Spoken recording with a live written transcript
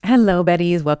Hello,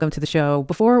 Betties. Welcome to the show.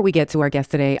 Before we get to our guest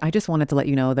today, I just wanted to let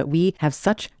you know that we have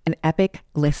such an epic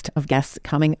list of guests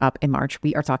coming up in March.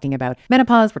 We are talking about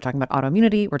menopause, we're talking about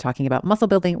autoimmunity, we're talking about muscle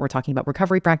building, we're talking about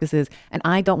recovery practices, and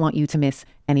I don't want you to miss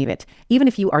any of it. Even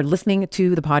if you are listening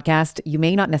to the podcast, you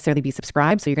may not necessarily be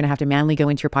subscribed, so you're going to have to manually go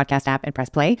into your podcast app and press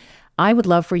play. I would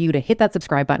love for you to hit that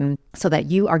subscribe button so that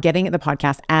you are getting the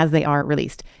podcast as they are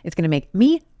released. It's going to make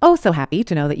me so happy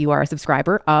to know that you are a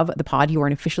subscriber of the pod. You are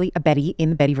officially a Betty in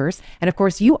the Bettyverse. And of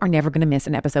course, you are never going to miss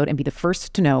an episode and be the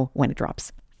first to know when it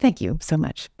drops. Thank you so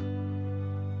much.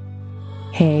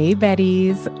 Hey,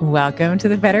 Betties. Welcome to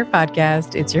the Better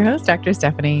Podcast. It's your host, Dr.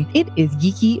 Stephanie. It is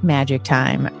Geeky Magic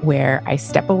time, where I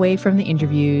step away from the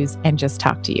interviews and just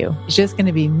talk to you. It's just going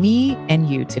to be me and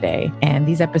you today. And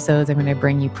these episodes, I'm going to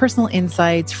bring you personal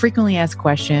insights, frequently asked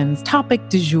questions, topic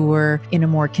du jour in a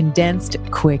more condensed,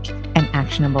 quick, and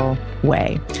actionable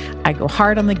way. I go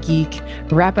hard on the geek,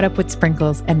 wrap it up with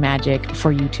sprinkles and magic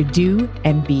for you to do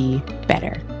and be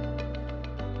better.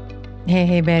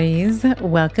 Hey, Betties.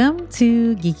 Welcome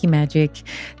to Geeky Magic.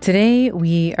 Today,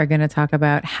 we are going to talk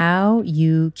about how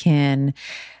you can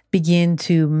begin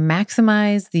to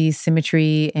maximize the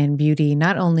symmetry and beauty,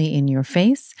 not only in your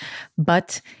face,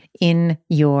 but in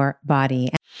your body.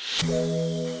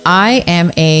 I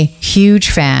am a huge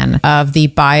fan of the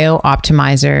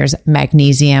BioOptimizer's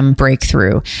Magnesium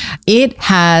Breakthrough. It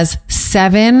has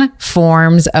 7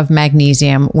 forms of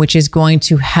magnesium, which is going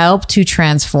to help to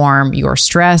transform your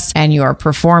stress and your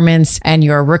performance and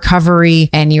your recovery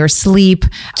and your sleep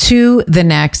to the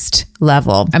next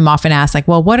level. I'm often asked,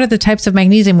 well, what are the types of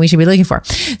magnesium we should be looking for?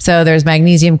 So there's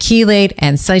magnesium chelate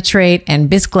and citrate and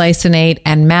bisglycinate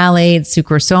and malate,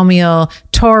 sucrosomial,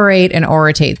 taurate, and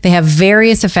orotate. They have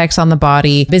various effects on the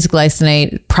body.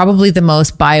 Bisglycinate, probably the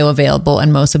most bioavailable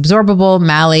and most absorbable.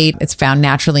 Malate, it's found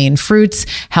naturally in fruits,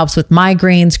 helps with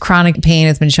migraines, chronic pain,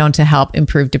 has been shown to help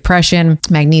improve depression.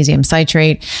 Magnesium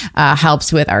citrate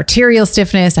helps with arterial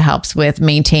stiffness, it helps with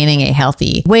maintaining a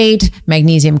healthy weight.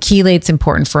 Magnesium chelate's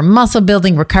important for muscle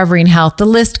building, recovery, and health. The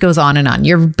list goes on and on.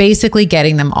 You're basically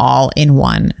getting them all in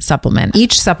one supplement.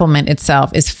 Each supplement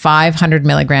itself is 500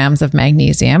 milligrams of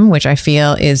magnesium, which I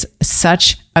feel is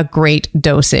such a great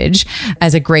dosage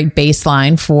as a great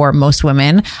baseline for most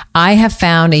women. I have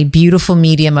found a beautiful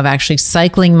medium of actually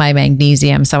cycling my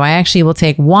magnesium. So I actually will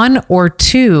take 1 or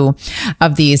 2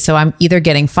 of these. So I'm either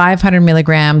getting 500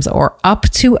 milligrams or up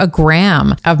to a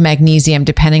gram of magnesium,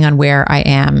 depending on where I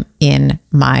am in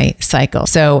my cycle.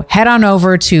 So head on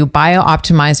over to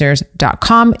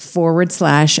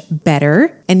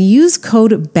biooptimizers.com/better and use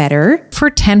code BETTER for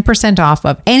 10% off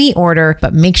of any order,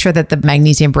 but make sure that the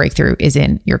Magnesium Breakthrough is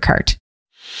in your cart.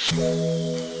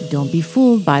 Don't be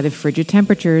fooled by the frigid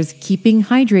temperatures. Keeping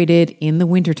hydrated in the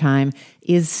wintertime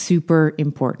is super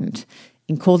important.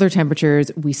 In colder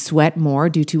temperatures, we sweat more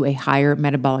due to a higher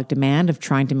metabolic demand of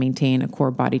trying to maintain a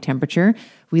core body temperature.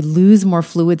 We lose more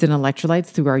fluids and electrolytes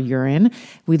through our urine.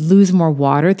 We lose more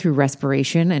water through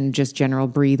respiration and just general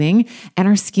breathing. And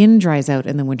our skin dries out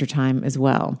in the wintertime as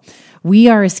well. We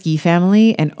are a ski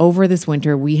family, and over this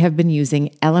winter, we have been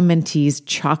using Elementi's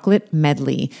chocolate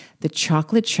medley. The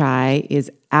chocolate chai is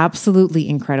absolutely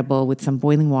incredible with some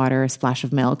boiling water, a splash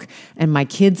of milk, and my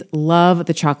kids love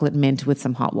the chocolate mint with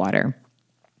some hot water.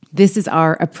 This is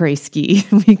our après-ski.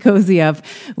 We cozy up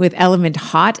with Element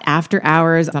hot after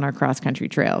hours on our cross-country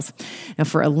trails. Now,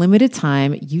 for a limited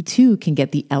time, you too can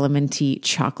get the Element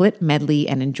chocolate medley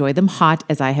and enjoy them hot,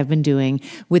 as I have been doing,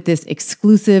 with this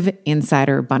exclusive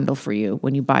insider bundle for you.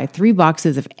 When you buy 3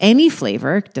 boxes of any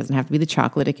flavor, it doesn't have to be the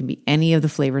chocolate, it can be any of the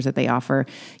flavors that they offer,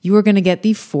 you are going to get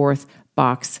the 4th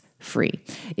box free.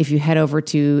 If you head over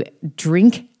to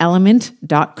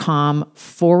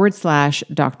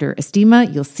drinkelement.com/Dr.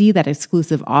 Estima, you'll see that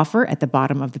exclusive offer at the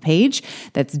bottom of the page.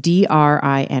 That's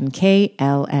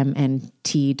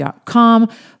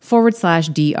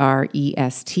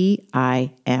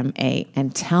drinklmnt.com/DRESTIMA.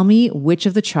 And tell me which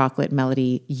of the chocolate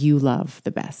melody you love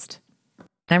the best.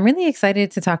 I'm really excited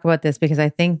to talk about this because I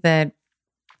think that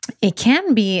it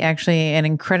can be actually an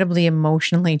incredibly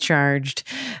emotionally charged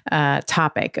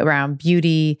topic around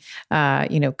beauty,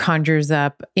 conjures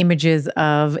up images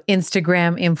of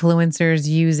Instagram influencers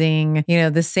using,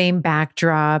 the same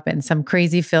backdrop and some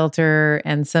crazy filter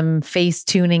and some face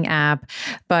tuning app.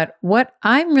 But what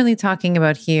I'm really talking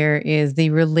about here is the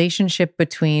relationship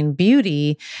between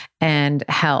beauty and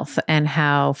health and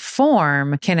how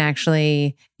form can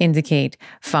actually indicate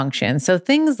function. So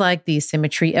things like the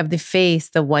symmetry of the face,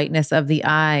 the whiteness of the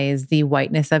eyes, the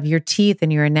whiteness of your teeth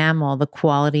and your enamel, the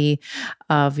quality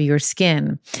of your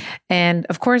skin. And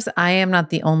of course, I am not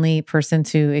the only person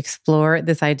to explore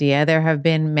this idea. There have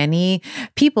been many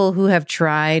people who have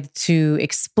tried to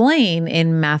explain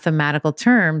in mathematical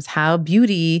terms how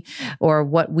beauty, or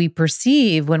what we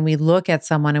perceive when we look at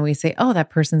someone and we say, oh, that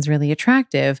person's really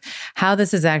attractive, how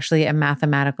this is actually a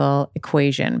mathematical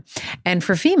equation. And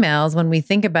for females, when we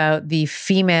think about the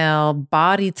female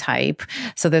body type,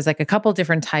 so there's like a couple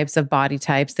different types of body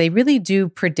types, they really do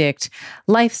predict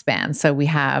lifespan. So we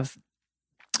have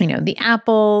the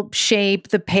apple shape,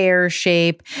 the pear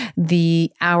shape,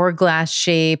 the hourglass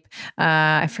shape.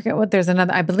 I forget what there's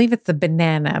another, I believe it's the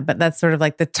banana, but that's sort of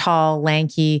like the tall,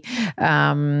 lanky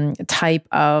type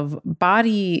of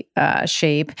body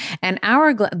shape. And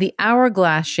the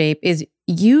hourglass shape is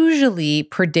usually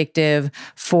predictive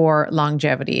for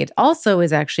longevity. It also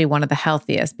is actually one of the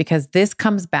healthiest because this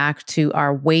comes back to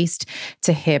our waist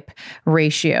to hip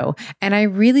ratio. And I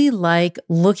really like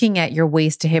looking at your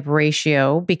waist to hip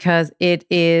ratio because it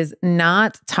is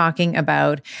not talking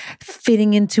about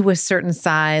fitting into a certain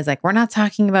size. Like we're not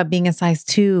talking about being a size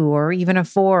 2 or even a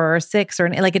 4 or a 6 or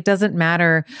like it doesn't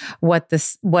matter what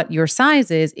your size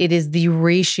is. It is the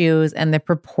ratios and the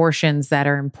proportions that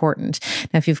are important.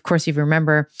 Now, if you've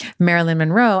remember Marilyn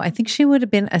Monroe, I think she would have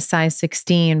been a size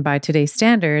 16 by today's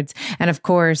standards. And of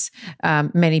course,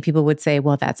 many people would say,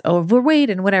 well, that's overweight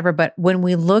and whatever. But when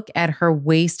we look at her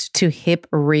waist to hip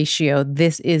ratio,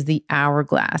 this is the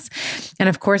hourglass. And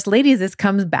of course, ladies, this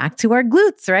comes back to our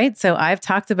glutes, right? So I've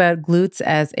talked about glutes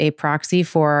as a proxy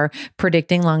for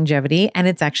predicting longevity. And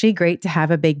it's actually great to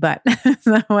have a big butt.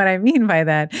 So what I mean by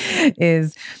that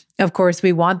is, of course,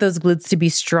 we want those glutes to be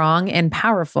strong and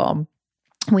powerful.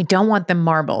 We don't want them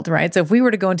marbled, right? So if we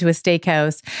were to go into a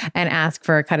steakhouse and ask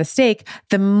for a cut of steak,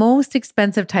 the most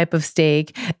expensive type of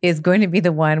steak is going to be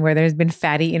the one where there's been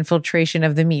fatty infiltration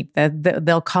of the meat.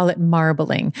 They'll call it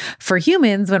marbling. For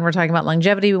humans, when we're talking about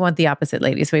longevity, we want the opposite,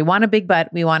 ladies. So we want a big butt,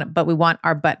 but we want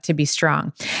our butt to be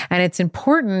strong. And it's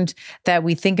important that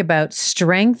we think about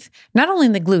strength, not only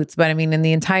in the glutes, but in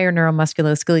the entire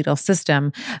neuromusculoskeletal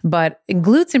system, but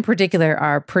glutes in particular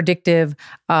are predictive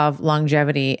of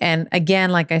longevity. And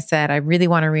again, like I said, I really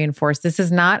want to reinforce this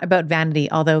is not about vanity,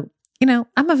 although,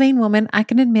 I'm a vain woman. I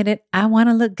can admit it. I want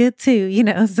to look good too,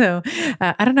 So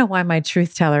I don't know why my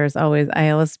truth teller is I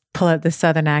always pull out the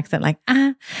Southern accent, like,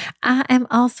 I am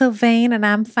also vain and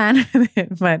I'm fine with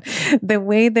it. But the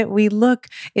way that we look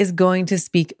is going to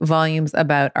speak volumes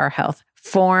about our health.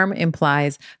 Form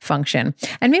implies function.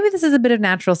 And maybe this is a bit of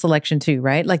natural selection too,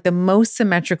 right? Like the most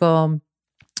symmetrical,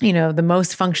 the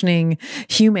most functioning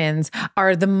humans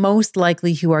are the most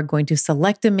likely who are going to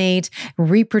select a mate,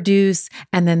 reproduce,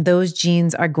 and then those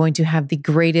genes are going to have the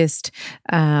greatest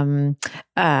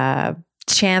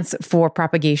chance for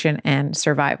propagation and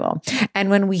survival. And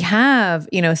when we have,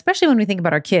 especially when we think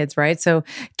about our kids, right? So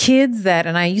kids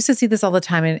and I used to see this all the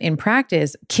time in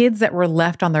practice, kids that were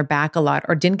left on their back a lot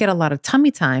or didn't get a lot of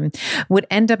tummy time would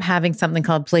end up having something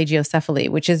called plagiocephaly,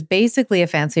 which is basically a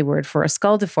fancy word for a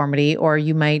skull deformity, or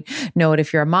you might know it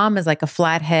if you're a mom as like a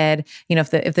flat head.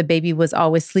 If the baby was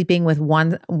always sleeping with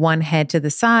one head to the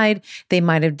side, they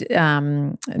might have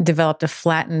developed a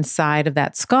flattened side of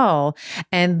that skull.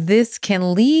 And this can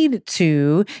lead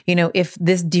to, if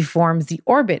this deforms the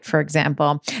orbit, for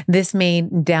example, this may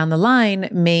down the line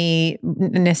may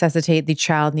necessitate the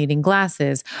child needing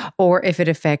glasses. Or if it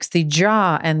affects the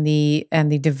jaw and the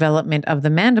development of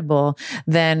the mandible,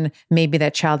 then maybe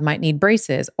that child might need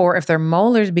braces. Or if their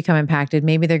molars become impacted,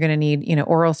 maybe they're going to need,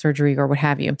 oral surgery or what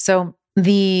have you. So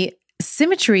the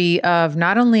symmetry of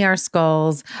not only our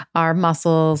skulls, our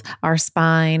muscles, our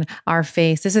spine, our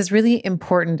face. This is really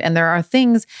important. And there are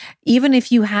things, even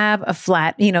if you have a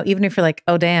flat, even if you're like,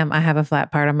 oh, damn, I have a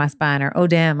flat part of my spine, or, oh,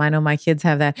 damn, I know my kids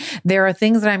have that. There are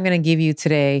things that I'm going to give you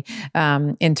today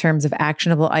in terms of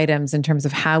actionable items, in terms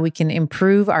of how we can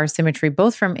improve our symmetry,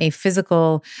 both from a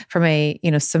physical, from a,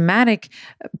 somatic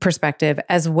perspective,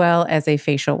 as well as a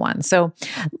facial one. So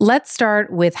let's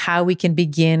start with how we can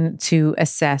begin to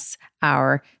assess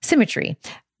our symmetry.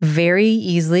 Very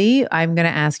easily, I'm going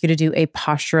to ask you to do a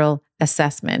postural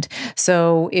assessment.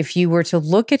 So if you were to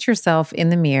look at yourself in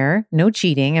the mirror, no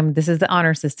cheating. I mean, this is the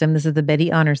honor system. This is the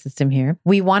Betty honor system here.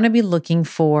 We want to be looking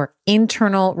for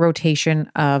internal rotation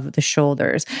of the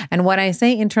shoulders. And when I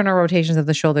say internal rotations of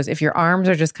the shoulders, if your arms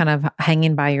are just kind of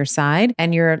hanging by your side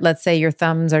and let's say your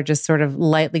thumbs are just sort of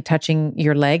lightly touching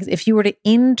your legs, if you were to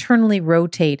internally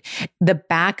rotate, the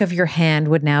back of your hand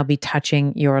would now be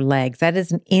touching your legs. That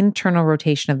is an internal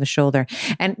rotation of the shoulder.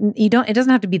 And it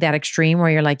doesn't have to be that extreme where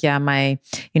you're like, yeah, my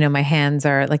hands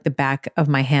are like the back of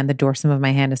my hand, the dorsum of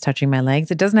my hand is touching my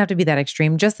legs. It doesn't have to be that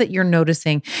extreme, just that you're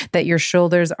noticing that your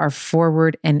shoulders are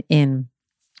forward and in.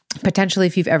 Potentially,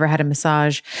 if you've ever had a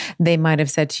massage, they might have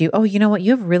said to you, oh, you know what?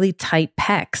 You have really tight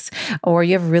pecs, or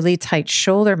you have really tight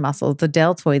shoulder muscles, the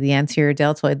deltoid, the anterior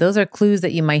deltoid. Those are clues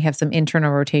that you might have some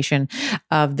internal rotation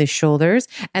of the shoulders.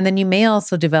 And then you may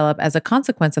also develop, as a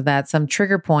consequence of that, some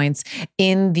trigger points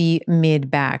in the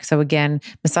mid back. So again,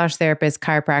 massage therapist,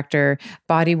 chiropractor,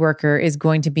 body worker is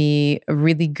going to be a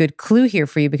really good clue here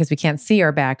for you because we can't see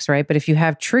our backs, right? But if you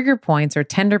have trigger points or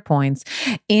tender points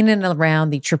in and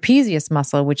around the trapezius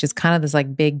muscle, which is kind of this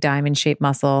like big diamond shaped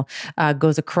muscle,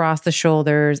 goes across the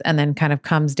shoulders and then kind of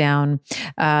comes down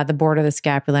the border of the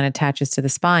scapula and attaches to the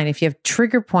spine. If you have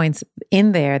trigger points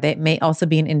in there, that may also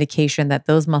be an indication that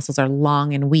those muscles are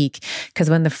long and weak. Because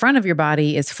when the front of your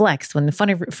body is flexed, when the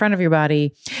front of your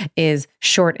body is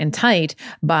short and tight,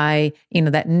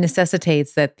 that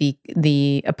necessitates that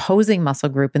the opposing muscle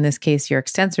group, in this case your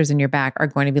extensors in your back, are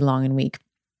going to be long and weak.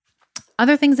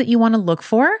 Other things that you want to look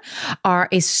for are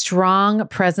a strong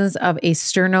presence of a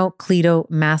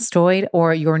sternocleidomastoid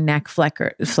or your neck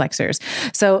flexors.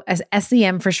 So as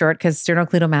SCM for short, because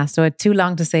sternocleidomastoid, too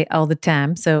long to say all the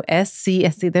time. So SC,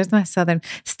 there's my Southern,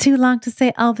 it's too long to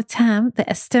say all the time, the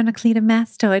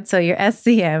sternocleidomastoid. So your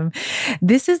SCM,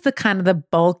 this is the kind of the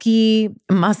bulky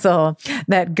muscle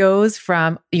that goes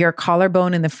from your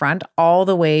collarbone in the front all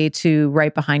the way to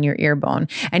right behind your ear bone.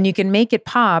 And you can make it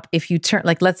pop if you turn,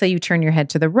 like let's say you turn your head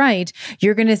to the right,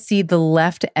 you're going to see the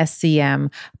left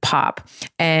SCM pop.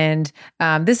 And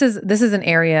this is an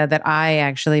area that I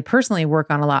actually personally work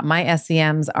on a lot. My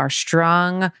SCMs are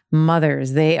strong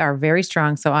mothers. They are very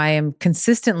strong. So I am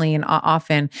consistently and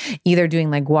often either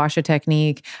doing like gua sha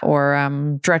technique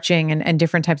or stretching and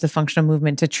different types of functional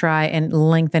movement to try and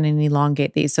lengthen and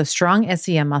elongate these. So strong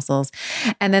SCM muscles.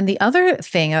 And then the other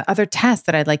test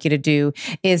that I'd like you to do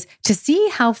is to see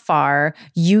how far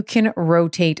you can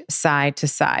rotate side to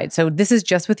side. So this is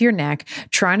just with your neck,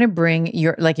 trying to bring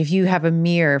your, like if you have a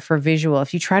mirror for visual,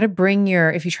 if you try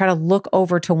to look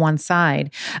over to one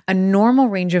side, a normal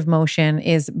range of motion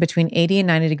is between 80 and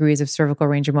 90 degrees of cervical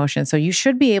range of motion. So you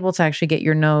should be able to actually get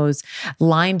your nose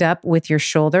lined up with your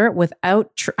shoulder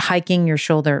without hiking your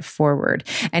shoulder forward.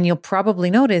 And you'll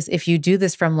probably notice if you do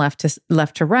this from left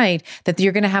to right, that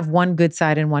you're going to have one good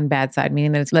side and one bad side,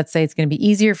 meaning that let's say it's going to be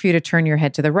easier for you to turn your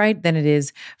head to the right than it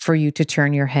is for you to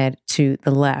turn your head to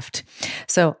the left.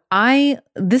 So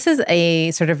this is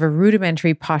a sort of a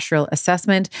rudimentary postural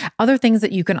assessment. Other things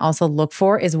that you can also look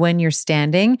for is when you're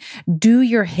standing, do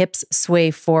your hips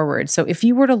sway forward? So if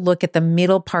you were to look at the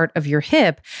middle part of your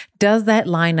hip, does that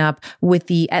line up with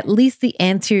at least the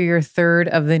anterior third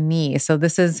of the knee? So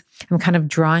I'm kind of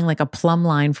drawing like a plumb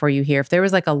line for you here. If there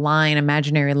was like a line,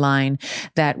 imaginary line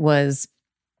that was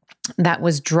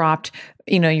dropped,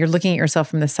 you're looking at yourself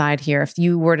from the side here. If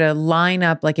you were to line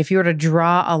up, like if you were to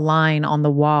draw a line on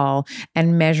the wall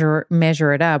and measure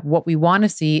it up, what we want to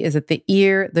see is that the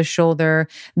ear, the shoulder,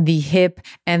 the hip,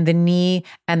 and the knee,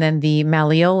 and then the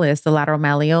malleolus, the lateral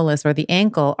malleolus or the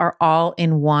ankle are all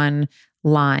in one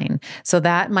line. So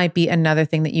that might be another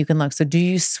thing that you can look. So do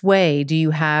you sway?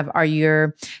 Are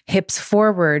your hips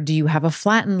forward? Do you have a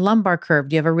flattened lumbar curve?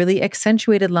 Do you have a really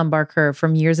accentuated lumbar curve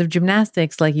from years of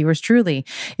gymnastics like yours truly?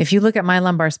 If you look at my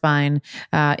lumbar spine,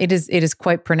 it is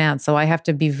quite pronounced. So I have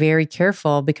to be very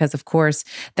careful because of course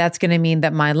that's going to mean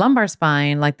that my lumbar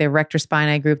spine, like the erector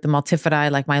spinae group, the multifidi,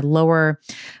 like my lower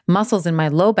muscles in my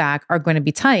low back are going to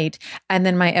be tight. And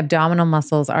then my abdominal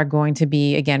muscles are going to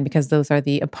be, again, because those are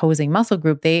the opposing muscle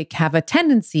group, they have a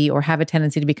tendency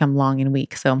to become long and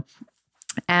weak. So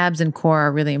abs and core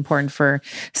are really important for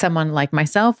someone like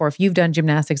myself, or if you've done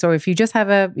gymnastics, or if you just have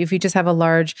a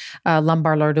large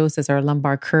lumbar lordosis or a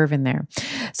lumbar curve in there.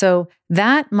 So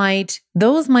those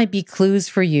might be clues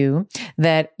for you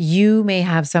that you may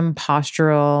have some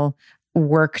postural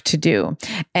work to do.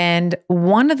 And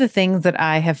one of the things that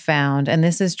I have found, and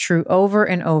this is true over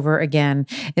and over again,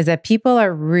 is that people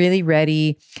are really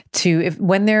ready to,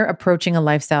 when they're approaching a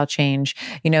lifestyle change,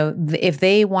 if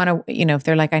they want to, if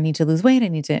they're like, I need to lose weight, I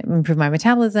need to improve my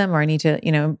metabolism, or I need to,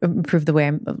 improve the way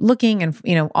I'm looking and,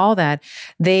 all that,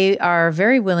 they are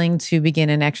very willing to begin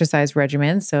an exercise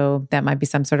regimen. So that might be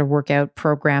some sort of workout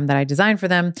program that I designed for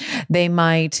them. They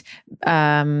might,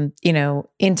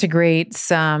 integrate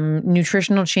some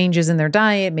nutritional changes in their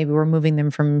diet. Maybe we're moving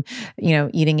them from,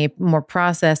 eating a more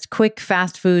processed, quick,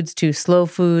 fast foods to slow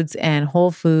foods and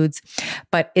whole foods.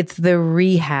 But it's the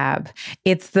rehab,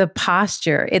 it's the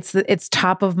posture, it's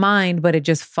top of mind, but it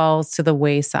just falls to the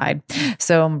wayside.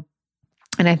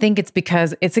 And I think it's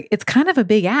because it's kind of a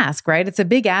big ask, right? It's a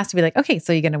big ask to be like, okay,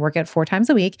 so you're going to work out 4 times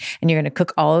a week and you're going to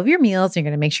cook all of your meals. You're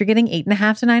going to make sure you're getting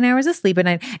 8.5 to 9 hours of sleep at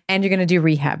night, and you're going to do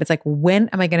rehab. It's like, when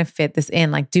am I going to fit this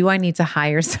in? Like, do I need to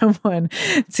hire someone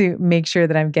to make sure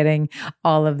that I'm getting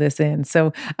all of this in?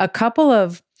 So a couple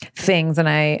of things, and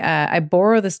I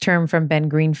borrow this term from Ben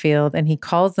Greenfield, and he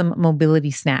calls them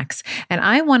mobility snacks. And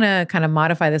I want to kind of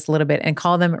modify this a little bit and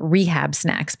call them rehab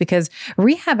snacks, because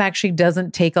rehab actually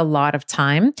doesn't take a lot of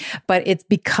time, but it's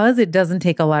because it doesn't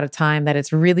take a lot of time that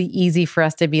it's really easy for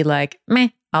us to be like, meh,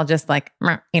 I'll just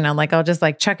I'll just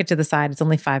chuck it to the side. It's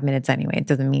only 5 minutes anyway. It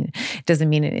doesn't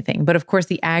mean anything. But of course,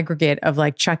 the aggregate of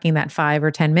chucking that 5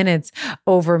 or 10 minutes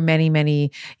over many, many,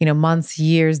 months,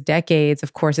 years, decades,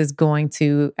 of course, is going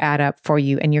to add up for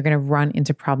you. And you're going to run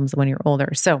into problems when you're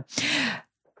older. So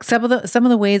some of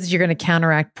the ways that you're going to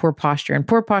counteract poor posture, and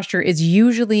poor posture is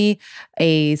usually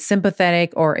a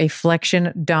sympathetic or a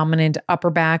flexion dominant upper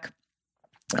back,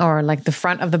 or the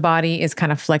front of the body is kind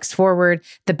of flexed forward.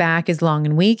 The back is long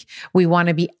and weak. We want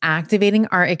to be activating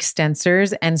our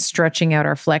extensors and stretching out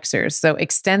our flexors. So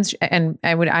and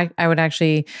I would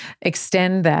actually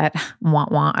extend that.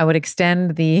 I would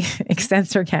extend the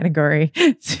extensor category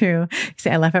to,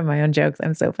 I laugh at my own jokes.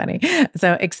 I'm so funny.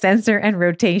 So extensor and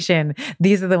rotation,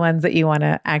 these are the ones that you want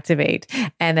to activate.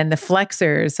 And then the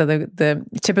flexors, so the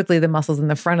typically the muscles in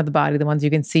the front of the body, the ones you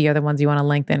can see, are the ones you want to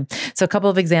lengthen. So a couple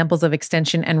of examples of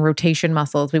extension and rotation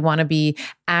muscles. We want to be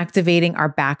activating our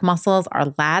back muscles, our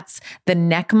lats, the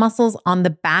neck muscles on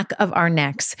the back of our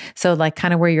necks. So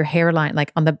kind of where your hairline,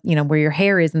 on the, where your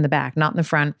hair is in the back, not in the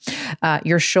front.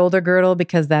 Your shoulder girdle,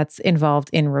 because that's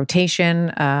involved in rotation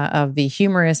of the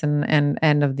humerus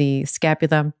and of the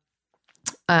scapula.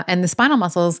 And the spinal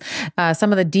muscles,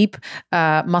 some of the deep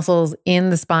muscles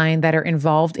in the spine that are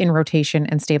involved in rotation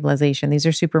and stabilization. These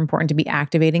are super important to be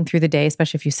activating through the day,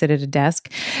 especially if you sit at a desk.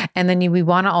 And then we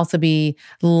want to also be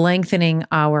lengthening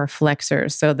our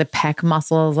flexors. So the pec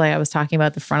muscles, like I was talking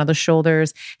about, the front of the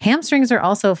shoulders. Hamstrings are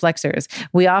also flexors.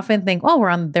 We often think,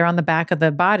 they're on the back of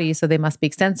the body, so they must be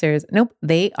extensors. Nope,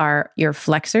 they are your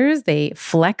flexors. They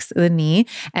flex the knee,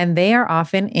 and they are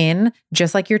often in,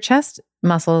 just like your chest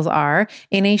muscles are,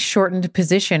 in a shortened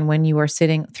position when you are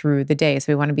sitting through the day.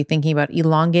 So we want to be thinking about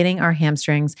elongating our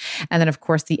hamstrings. And then of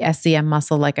course, the SCM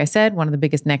muscle, like I said, one of the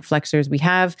biggest neck flexors we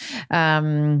have,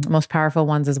 most powerful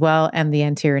ones as well, and the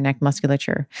anterior neck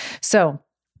musculature. So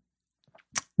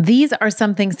these are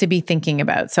some things to be thinking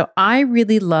about. So I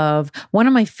really love, one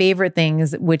of my favorite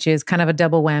things, which is kind of a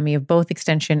double whammy of both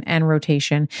extension and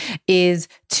rotation, is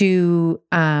to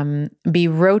be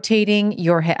rotating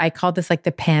your head. I call this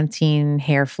the Pantene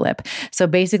hair flip. So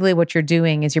basically what you're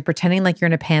doing is you're pretending like you're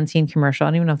in a Pantene commercial. I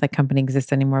don't even know if that company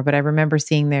exists anymore, but I remember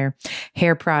seeing their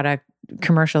hair product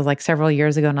commercials several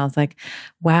years ago. And I was like,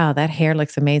 wow, that hair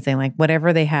looks amazing.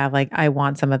 Whatever they have, I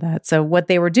want some of that. So what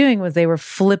they were doing was they were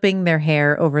flipping their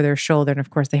hair over their shoulder. And of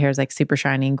course the hair is super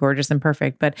shiny and gorgeous and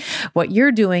perfect. But what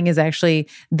you're doing is actually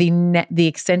the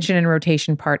extension and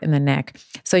rotation part in the neck.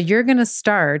 So you're going to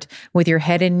start with your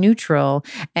head in neutral.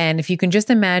 And if you can just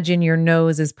imagine your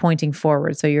nose is pointing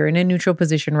forward. So you're in a neutral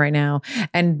position right now.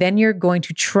 And then you're going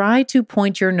to try to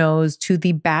point your nose to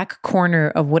the back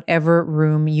corner of whatever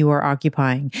room you are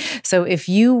occupying. So if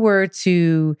you were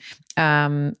to,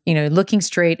 looking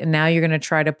straight, and now you're going to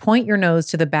try to point your nose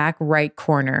to the back right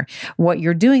corner. What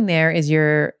you're doing there is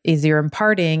you're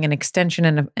imparting an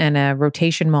extension and a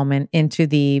rotation moment into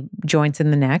the joints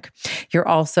in the neck. You're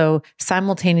also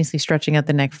simultaneously stretching out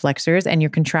the neck flexors, and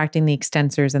you're contracting the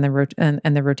extensors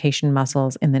and the rotation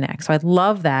muscles in the neck. So I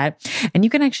love that. And you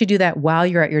can actually do that while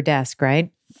you're at your desk,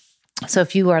 right? So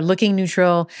if you are looking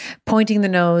neutral, pointing the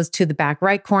nose to the back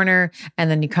right corner,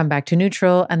 and then you come back to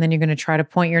neutral, and then you're going to try to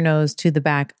point your nose to the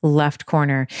back left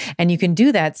corner. And you can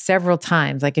do that several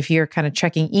times. If you're kind of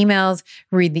checking emails,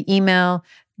 read the email,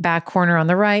 back corner on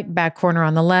the right, back corner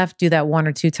on the left, do that 1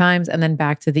 or 2 times, and then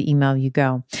back to the email you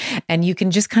go. And you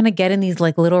can just kind of get in these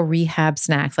like little rehab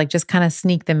snacks, like just kind of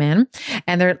sneak them in.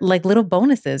 And they're like little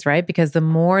bonuses, right? Because the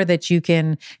more that you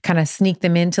can kind of sneak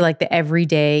them into like the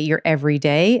your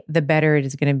everyday, the better it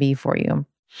is going to be for you.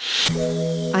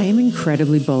 I am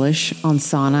incredibly bullish on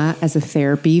sauna as a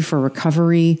therapy for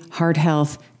recovery, heart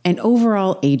health, and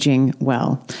overall aging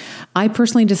well. I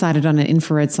personally decided on an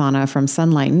infrared sauna from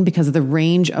Sunlighten because of the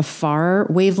range of far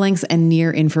wavelengths and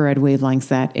near infrared wavelengths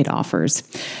that it offers.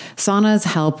 Saunas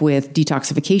help with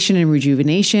detoxification and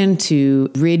rejuvenation to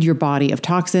rid your body of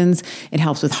toxins. It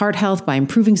helps with heart health by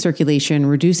improving circulation,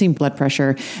 reducing blood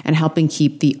pressure, and helping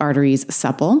keep the arteries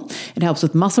supple. It helps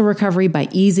with muscle recovery by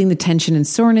easing the tension and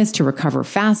soreness to recover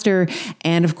faster.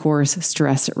 And of course,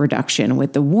 stress reduction.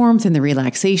 With the warmth and the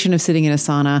relaxation of sitting in a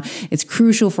sauna, it's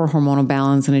crucial for hormonal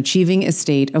balance and achieving a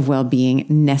state of well-being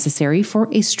necessary for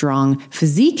a strong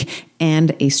physique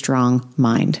and a strong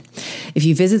mind. If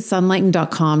you visit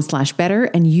sunlighten.com/better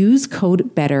and use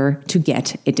code BETTER to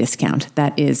get a discount.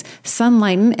 That is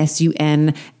Sunlighten,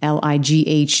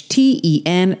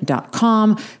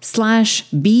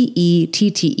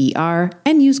 sunlighten.com/BETTER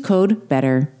and use code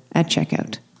BETTER at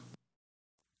checkout.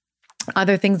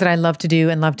 Other things that I love to do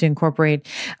and love to incorporate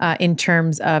in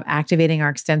terms of activating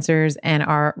our extensors and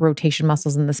our rotation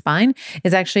muscles in the spine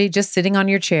is actually just sitting on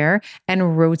your chair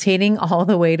and rotating all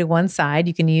the way to one side.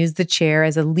 You can use the chair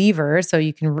as a lever, so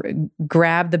you can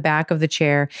grab the back of the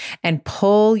chair and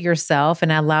pull yourself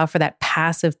and allow for that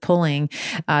passive pulling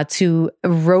to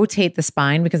rotate the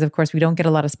spine, because of course we don't get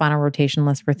a lot of spinal rotation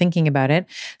unless we're thinking about it.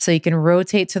 So you can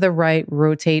rotate to the right,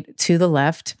 rotate to the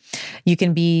left. You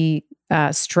can be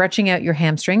stretching out your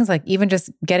hamstrings, like even just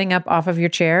getting up off of your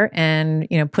chair and,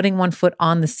 putting one foot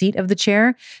on the seat of the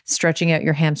chair, stretching out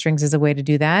your hamstrings is a way to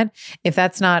do that. If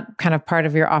that's not kind of part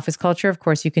of your office culture, of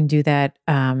course, you can do that,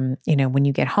 when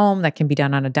you get home. That can be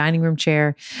done on a dining room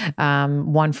chair,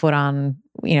 one foot on,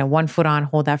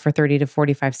 hold that for 30 to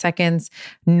 45 seconds,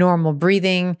 normal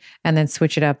breathing, and then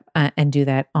switch it up and do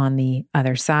that on the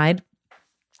other side.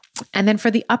 And then for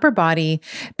the upper body,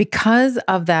 because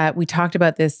of that, we talked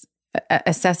about this,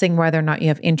 assessing whether or not you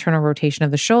have internal rotation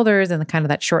of the shoulders and the kind of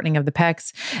that shortening of the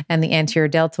pecs and the anterior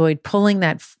deltoid, pulling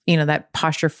that, that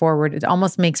posture forward. It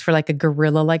almost makes for like a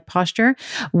gorilla-like posture.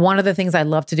 One of the things I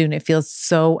love to do, and it feels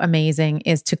so amazing,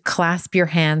 is to clasp your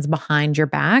hands behind your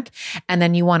back. And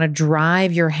then you want to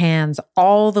drive your hands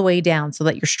all the way down so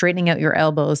that you're straightening out your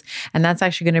elbows. And that's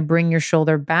actually going to bring your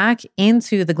shoulder back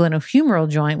into the glenohumeral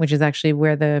joint, which is actually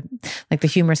where the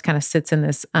humerus kind of sits in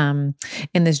this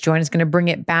joint. It's going to bring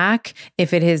it back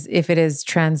if it is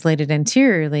translated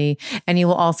anteriorly, and you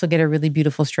will also get a really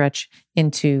beautiful stretch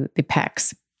into the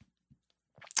pecs.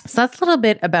 So that's a little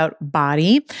bit about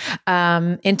body.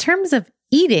 In terms of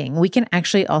eating, we can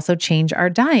actually also change our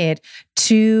diet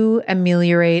to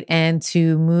ameliorate and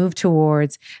to move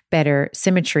towards better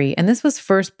symmetry. And this was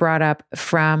first brought up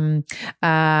from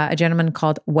a gentleman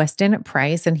called Weston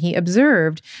Price, and he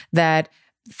observed that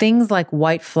things like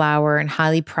white flour and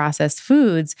highly processed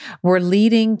foods were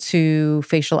leading to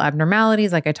facial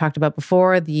abnormalities, like I talked about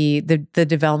before, the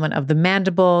development of the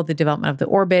mandible, the development of the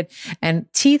orbit,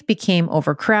 and teeth became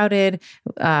overcrowded.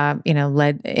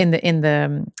 Led in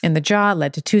the jaw,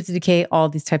 led to tooth decay, all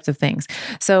these types of things.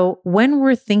 So when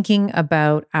we're thinking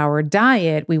about our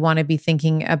diet, we want to be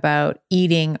thinking about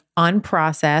eating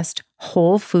unprocessed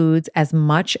whole foods as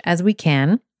much as we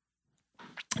can,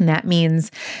 and that means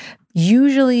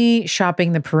usually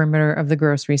shopping the perimeter of the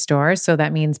grocery store. So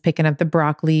that means picking up the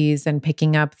broccolis and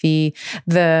picking up the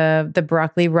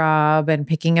broccoli rabe and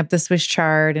picking up the Swiss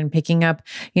chard and picking up,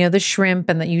 the shrimp.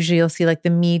 And that usually you'll see like the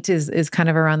meat is kind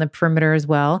of around the perimeter as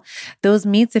well. Those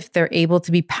meats, if they're able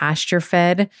to be pasture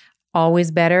fed,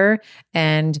 always better.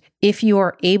 And if you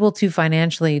are able to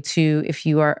financially if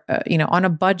you are, on a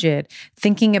budget,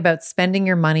 thinking about spending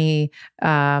your money,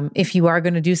 if you are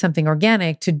going to do something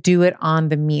organic, to do it on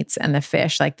the meats and the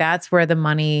fish. Like that's where the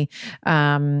money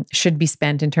should be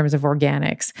spent in terms of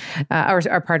organics.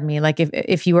 Or pardon me, like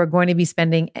if you are going to be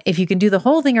spending, if you can do the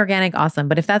whole thing organic, awesome.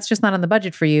 But if that's just not on the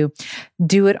budget for you,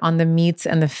 do it on the meats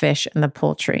and the fish and the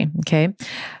poultry. Okay.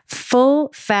 Full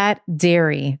fat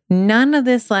dairy. None of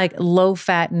this like low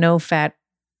fat, no fat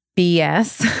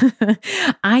BS.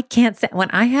 I can't say, when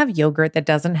I have yogurt that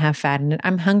doesn't have fat in it,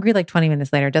 I'm hungry like 20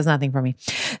 minutes later. It does nothing for me.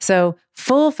 So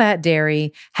full fat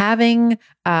dairy, having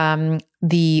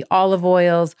the olive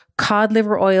oils, cod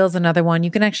liver oil is another one.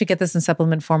 You can actually get this in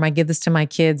supplement form. I give this to my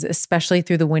kids, especially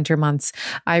through the winter months.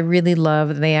 I really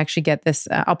love, they actually get this.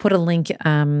 I'll put a link.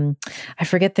 I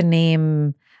forget the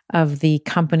name of the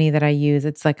company that I use.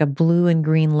 It's like a blue and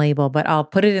green label, but I'll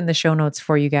put it in the show notes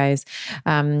for you guys.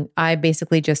 I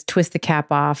basically just twist the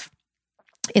cap off.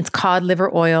 It's cod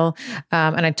liver oil.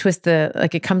 And I twist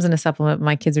it comes in a supplement.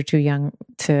 My kids are too young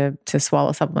to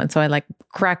swallow supplements. So I like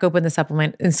crack open the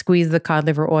supplement and squeeze the cod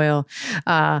liver oil,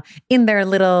 in their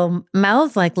little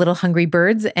mouths, like little hungry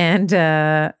birds. And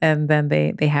then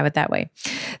they have it that way.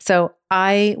 So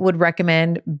I would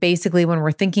recommend basically when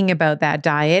we're thinking about that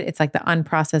diet, it's like the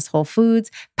unprocessed whole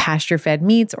foods, pasture-fed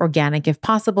meats, organic if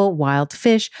possible, wild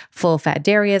fish, full-fat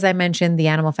dairy, as I mentioned, the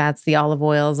animal fats, the olive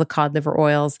oils, the cod liver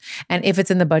oils, and if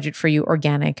it's in the budget for you,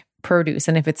 organic produce.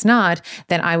 And if it's not,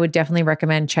 then I would definitely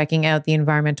recommend checking out the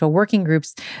environmental working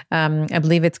groups. I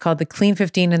believe it's called the Clean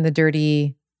 15 and the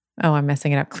Dirty, I'm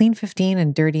messing it up. Clean 15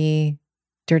 and Dirty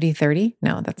 30?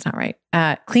 No, that's not right.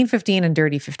 Clean 15 and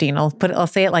Dirty 15. I'll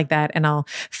say it like that, and I'll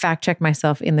fact check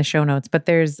myself in the show notes. But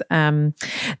there's basically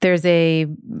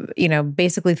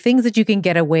things that you can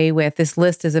get away with. This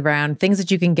list is around things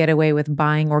that you can get away with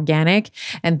buying organic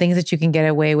and things that you can get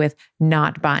away with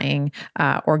not buying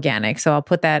organic. So I'll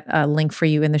put that link for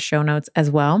you in the show notes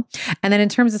as well. And then in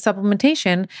terms of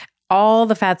supplementation, all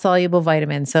the fat soluble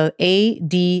vitamins. So A,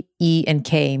 D, E, and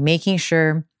K, making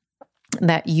sure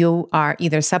that you are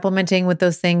either supplementing with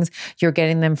those things, you're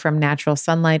getting them from natural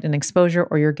sunlight and exposure,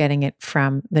 or you're getting it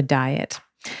from the diet.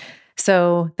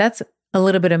 So that's a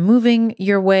little bit of moving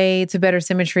your way to better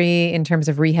symmetry in terms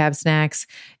of rehab snacks,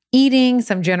 eating,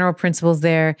 some general principles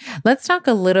there. Let's talk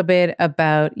a little bit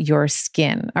about your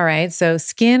skin. All right. So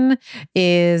skin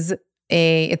is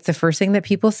it's the first thing that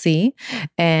people see.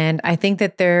 And I think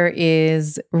that there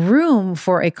is room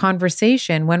for a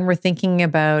conversation when we're thinking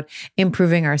about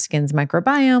improving our skin's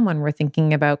microbiome, when we're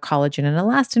thinking about collagen and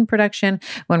elastin production,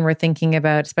 when we're thinking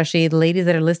about, especially the ladies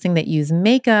that are listening that use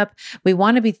makeup, we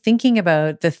want to be thinking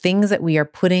about the things that we are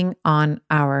putting on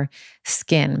our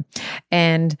skin.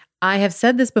 And I have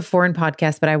said this before in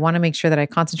podcasts, but I want to make sure that I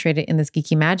concentrate it in this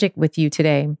geeky magic with you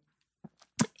today.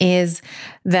 Is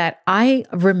that I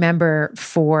remember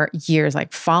for years,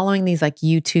 like following these like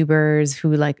YouTubers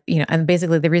who and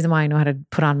basically the reason why I know how to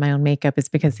put on my own makeup is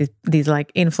because these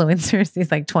like influencers, these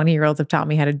like 20-year-olds have taught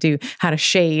me how to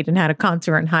shade and how to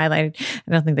contour and highlight.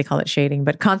 I don't think they call it shading,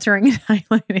 but contouring and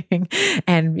highlighting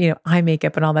and, eye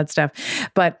makeup and all that stuff.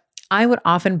 But I would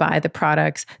often buy the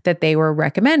products that they were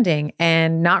recommending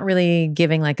and not really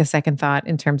giving like a second thought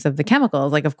in terms of the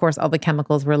chemicals. Like, of course, all the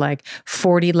chemicals were like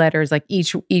 40 letters, like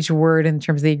each word in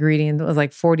terms of the ingredient was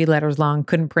like 40 letters long,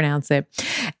 couldn't pronounce it,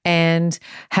 and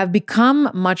have become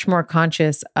much more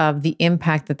conscious of the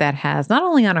impact that has, not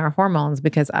only on our hormones,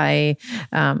 because I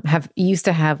used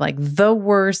to have like the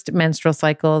worst menstrual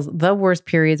cycles, the worst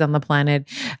periods on the planet.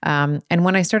 And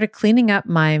when I started cleaning up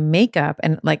my makeup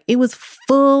and like it was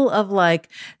full of like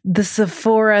the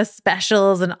Sephora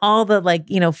specials and all the like,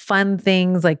 fun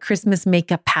things like Christmas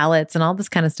makeup palettes and all this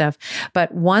kind of stuff.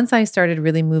 But once I started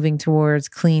really moving towards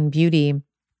clean beauty,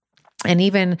 and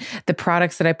even the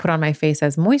products that I put on my face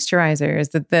as moisturizers,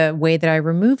 the way that I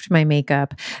removed my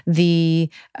makeup,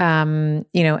 and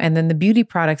then the beauty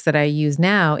products that I use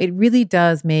now, it really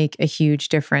does make a huge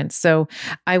difference. So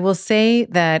I will say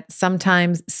that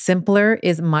sometimes simpler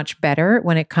is much better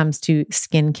when it comes to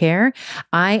skincare.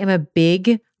 I am a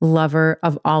big lover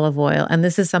of olive oil. And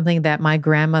this is something that my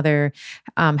grandmother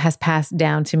has passed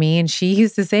down to me. And she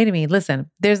used to say to me,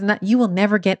 listen, you will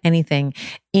never get anything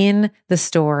in the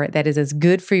store that is as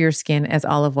good for your skin as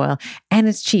olive oil. And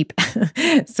it's cheap.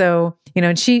 So,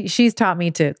 and she's taught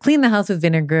me to clean the house with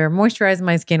vinegar, moisturize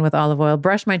my skin with olive oil,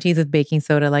 brush my teeth with baking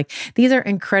soda. Like these are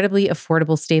incredibly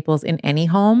affordable staples in any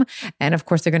home. And of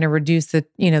course, they're going to reduce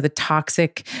the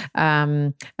toxic,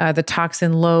 the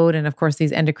toxin load. And of course,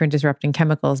 these endocrine disrupting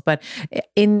chemicals. But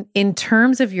in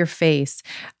terms of your face,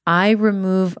 I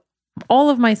remove all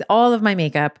of my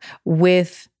makeup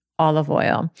with olive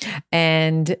oil.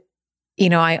 And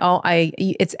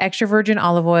it's extra virgin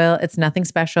olive oil. It's nothing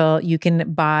special. You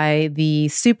can buy the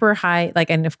super high,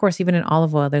 and of course, even in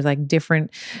olive oil, there's like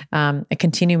different, a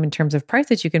continuum in terms of price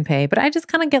that you can pay. But I just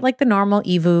kind of get like the normal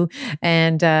EVU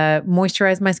and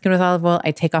moisturize my skin with olive oil.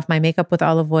 I take off my makeup with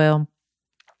olive oil.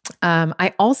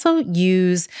 I also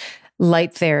use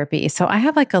light therapy. So I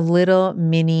have like a little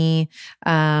mini,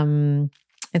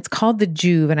 it's called the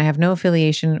Juve, and I have no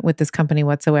affiliation with this company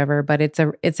whatsoever, but it's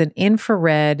an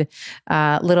infrared,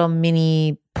 little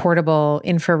mini portable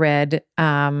infrared,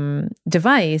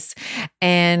 device.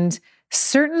 And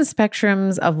certain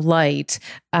spectrums of light,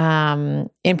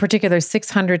 in particular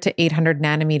 600 to 800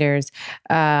 nanometers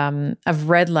of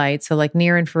red light, so like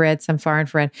near infrared, some far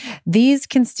infrared, these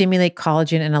can stimulate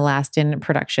collagen and elastin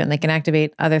production. They can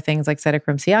activate other things like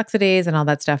cytochrome C oxidase and all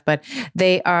that stuff, but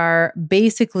they are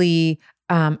basically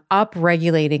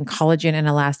up-regulating collagen and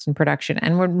elastin production.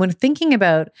 And we're thinking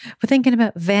about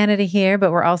vanity here,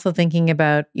 but we're also thinking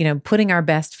about, putting our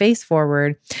best face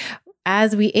forward.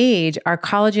 As we age, our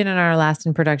collagen and our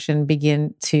elastin production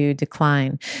begin to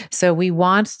decline. So we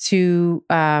want to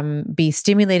be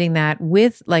stimulating that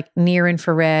with like near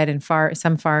infrared and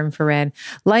some far infrared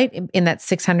light in that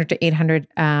 600 to 800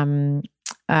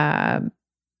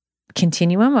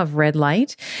 continuum of red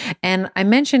light. And I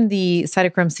mentioned the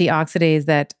cytochrome C oxidase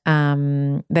that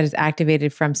is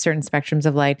activated from certain spectrums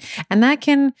of light, and that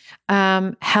can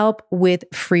help with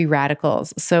free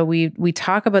radicals. So we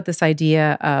talk about this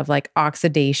idea of like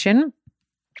oxidation.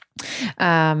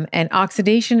 And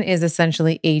oxidation is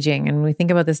essentially aging. And when we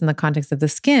think about this in the context of the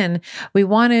skin, we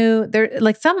want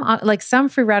to, some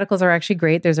free radicals are actually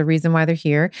great. There's a reason why they're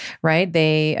here, right?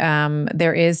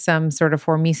 There is some sort of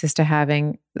hormesis to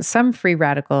having some free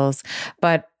radicals,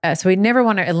 but so we never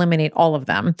want to eliminate all of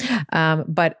them.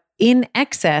 But in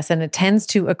excess, and it tends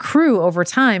to accrue over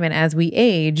time. And as we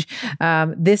age,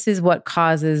 this is what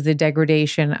causes the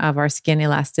degradation of our skin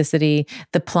elasticity,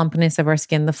 the plumpness of our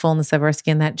skin, the fullness of our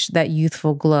skin, that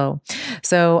youthful glow.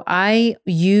 So I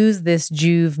use this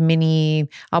Juve Mini.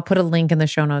 I'll put a link in the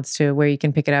show notes to where you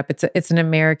can pick it up. It's an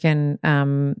American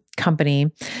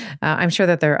company. I'm sure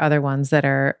that there are other ones that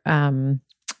are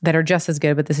just as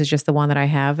good, but this is just the one that I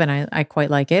have, and I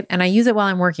quite like it. And I use it while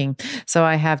I'm working. So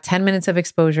I have 10 minutes of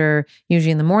exposure,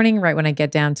 usually in the morning, right when I get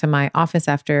down to my office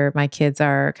after my kids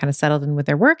are kind of settled in with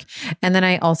their work. And then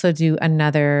I also do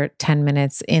another 10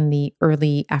 minutes in the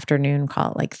early afternoon,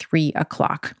 call it like 3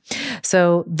 o'clock.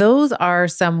 So those are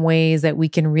some ways that we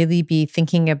can really be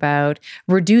thinking about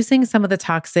reducing some of the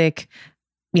toxic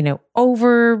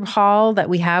overhaul that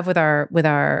we have with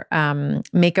our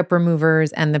makeup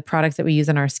removers and the products that we use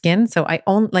on our skin. So I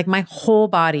own like my whole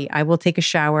body. I will take a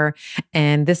shower,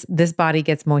 and this body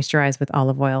gets moisturized with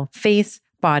olive oil, face,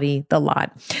 body, the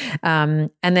lot.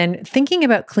 And then thinking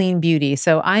about clean beauty.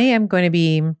 So I am going to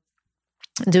be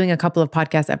doing a couple of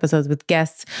podcast episodes with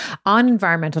guests on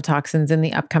environmental toxins in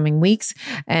the upcoming weeks.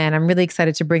 And I'm really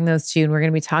excited to bring those to you. And we're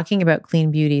going to be talking about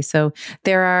clean beauty. So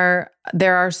there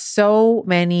are so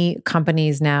many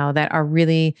companies now that are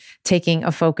really taking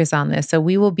a focus on this. So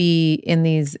we will be in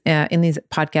these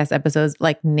podcast episodes,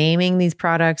 like naming these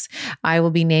products. I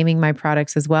will be naming my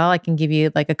products as well. I can give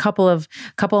you like a couple of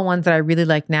ones that I really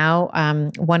like now.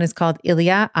 One is called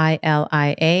Ilia,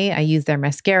 ILIA. I use their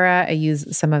mascara. I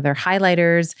use some of their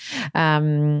highlighters.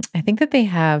 I think that they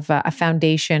have a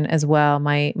foundation as well.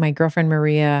 My girlfriend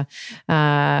Maria,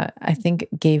 I think,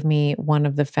 gave me one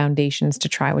of the foundations to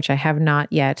try, which I have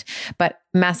not yet. But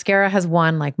mascara has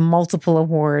won like multiple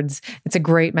awards. It's a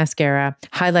great mascara.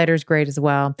 Highlighter's great as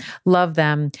well. Love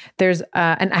them. There's,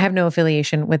 and I have no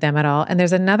affiliation with them at all. And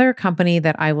there's another company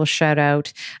that I will shout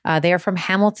out. They are from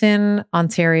Hamilton,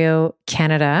 Ontario,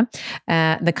 Canada.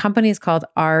 The company is called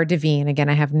R. Devine. Again,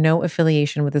 I have no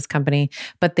affiliation with this company,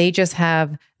 but they just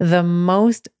have the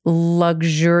most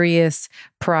luxurious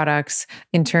products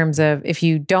in terms of, if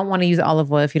you don't want to use olive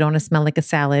oil, if you don't want to smell like a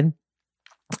salad,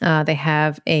 they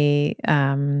have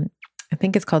I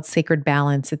think it's called Sacred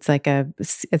Balance. It's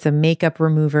a makeup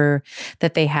remover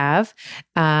that they have.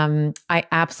 I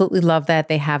absolutely love that.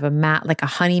 They have a matte, like a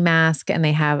honey mask, and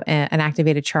they have an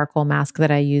activated charcoal mask that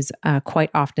I use quite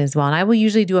often as well. And I will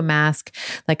usually do a mask,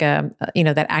 like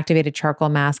that activated charcoal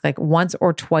mask, like once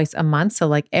or twice a month. So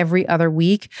like every other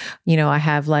week, I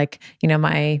have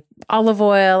my olive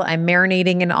oil. I'm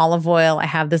marinating in olive oil. I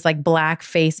have this like black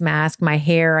face mask. My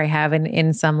hair, I have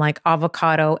in some like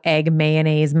avocado egg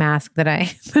mayonnaise mask that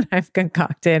I've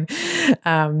concocted.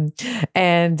 And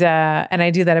I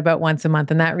do that about once a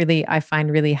month. And that really, I find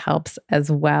really helps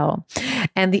as well.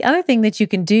 And the other thing that you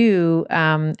can do,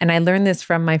 and I learned this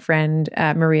from my friend,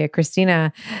 Maria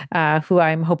Christina, who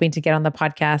I'm hoping to get on the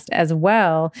podcast as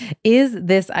well, is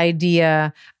this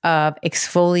idea of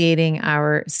exfoliating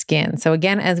our skin. So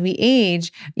again, as we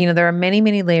age, there are many,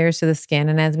 many layers to the skin.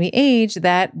 And as we age,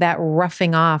 that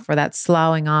roughing off or that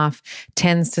sloughing off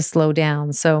tends to slow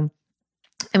down. So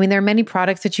I mean, there are many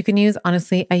products that you can use.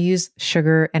 Honestly, I use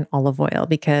sugar and olive oil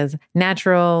because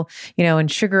natural, and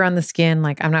sugar on the skin,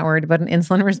 like I'm not worried about an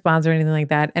insulin response or anything like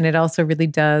that. And it also really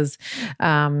does,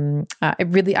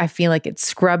 I feel like it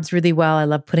scrubs really well. I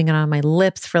love putting it on my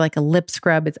lips for like a lip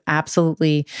scrub. It's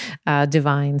absolutely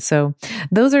divine. So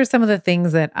those are some of the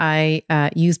things that I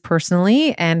use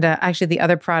personally. And actually the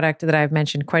other product that I've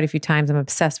mentioned quite a few times, I'm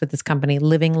obsessed with this company,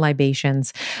 Living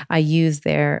Libations. I use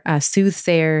their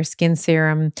Soothsayer Skin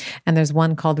Serum. And there's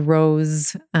one called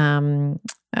Rose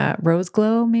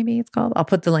Glow, maybe it's called. I'll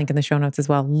put the link in the show notes as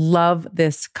well. Love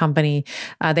this company.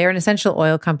 They're an essential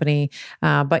oil company,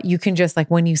 but you can just like,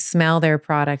 when you smell their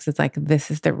products, it's like, this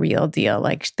is the real deal.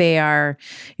 Like they are,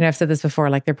 I've said this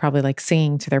before, like they're probably like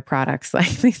singing to their products.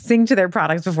 Like they sing to their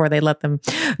products before they let them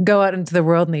go out into the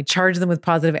world, and they charge them with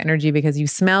positive energy because you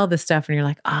smell this stuff and you're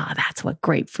like, that's what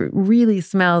grapefruit really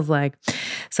smells like.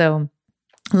 So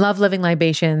love Living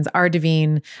Libations,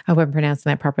 Ardevine, I hope I'm pronouncing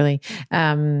that properly,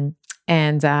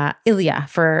 and Ilia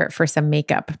for some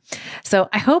makeup. So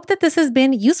I hope that this has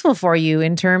been useful for you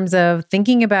in terms of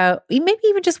thinking about maybe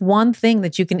even just one thing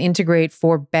that you can integrate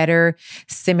for better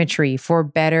symmetry, for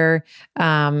better,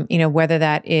 whether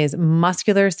that is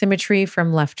muscular symmetry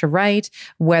from left to right,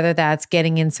 whether that's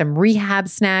getting in some rehab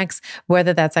snacks,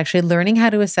 whether that's actually learning how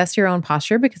to assess your own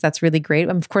posture, because that's really great.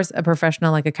 Of course, a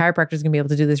professional like a chiropractor is going to be able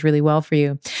to do this really well for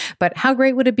you. But how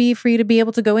great would it be for you to be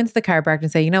able to go into the chiropractor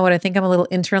and say, you know what, I think I'm a little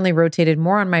internally rotated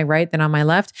more on my right than on my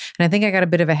left. And I think I got a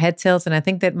bit of a head tilt. And I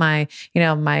think that my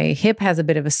hip has a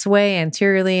bit of a sway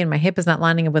anteriorly and my hip is not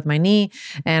lining up with my knee.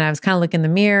 And I was kind of looking in the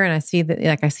mirror and I see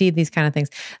these kind of things.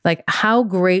 Like how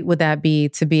great would that be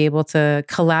to be able to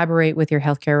collaborate with your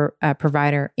healthcare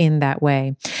provider in that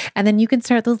way? And then you can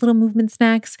start those little movement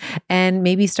snacks and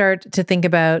maybe start to think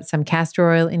about some castor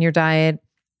oil in your diet.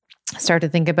 Start to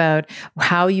think about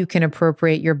how you can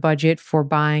appropriate your budget for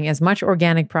buying as much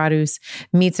organic produce,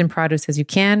 meats and produce as you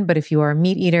can. But if you are a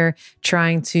meat eater,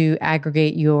 trying to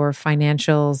aggregate your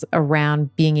financials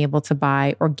around being able to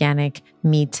buy organic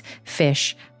meat,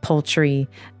 fish, poultry,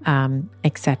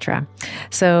 etc.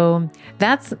 So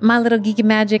that's my little Geeky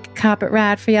Magic carpet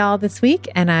ride for y'all this week.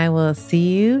 And I will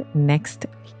see you next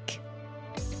week.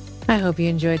 I hope you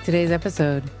enjoyed today's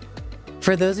episode.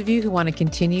 For those of you who want to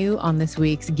continue on this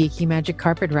week's Geeky Magic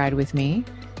Carpet Ride with me,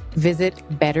 visit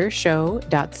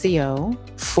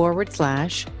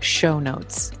bettershow.co/show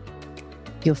notes.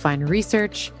 You'll find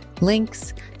research,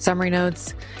 links, summary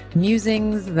notes,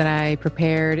 musings that I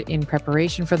prepared in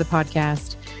preparation for the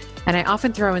podcast, and I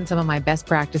often throw in some of my best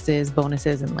practices,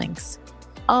 bonuses, and links.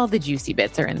 All the juicy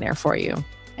bits are in there for you.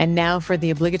 And now for the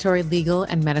obligatory legal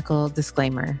and medical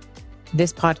disclaimer.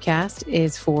 This podcast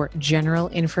is for general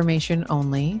information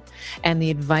only, and the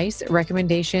advice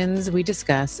recommendations we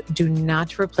discuss do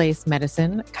not replace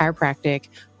medicine, chiropractic,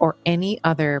 or any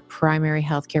other primary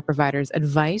healthcare provider's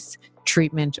advice,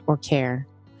 treatment, or care.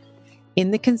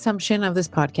 In the consumption of this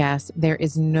podcast, there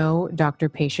is no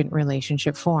doctor-patient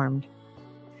relationship formed,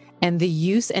 and the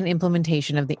use and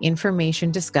implementation of the information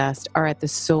discussed are at the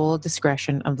sole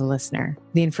discretion of the listener.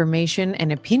 The information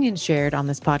and opinions shared on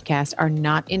this podcast are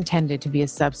not intended to be a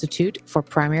substitute for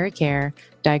primary care,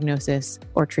 diagnosis,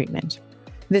 or treatment.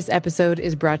 This episode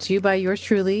is brought to you by yours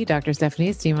truly, Dr. Stephanie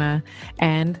Estima,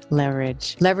 and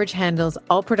Leverage. Leverage handles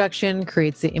all production,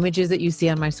 creates the images that you see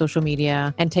on my social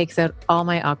media, and takes out all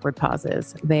my awkward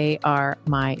pauses. They are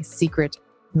my secret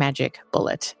magic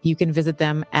bullet. You can visit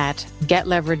them at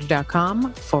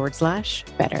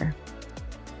getleverage.com/better.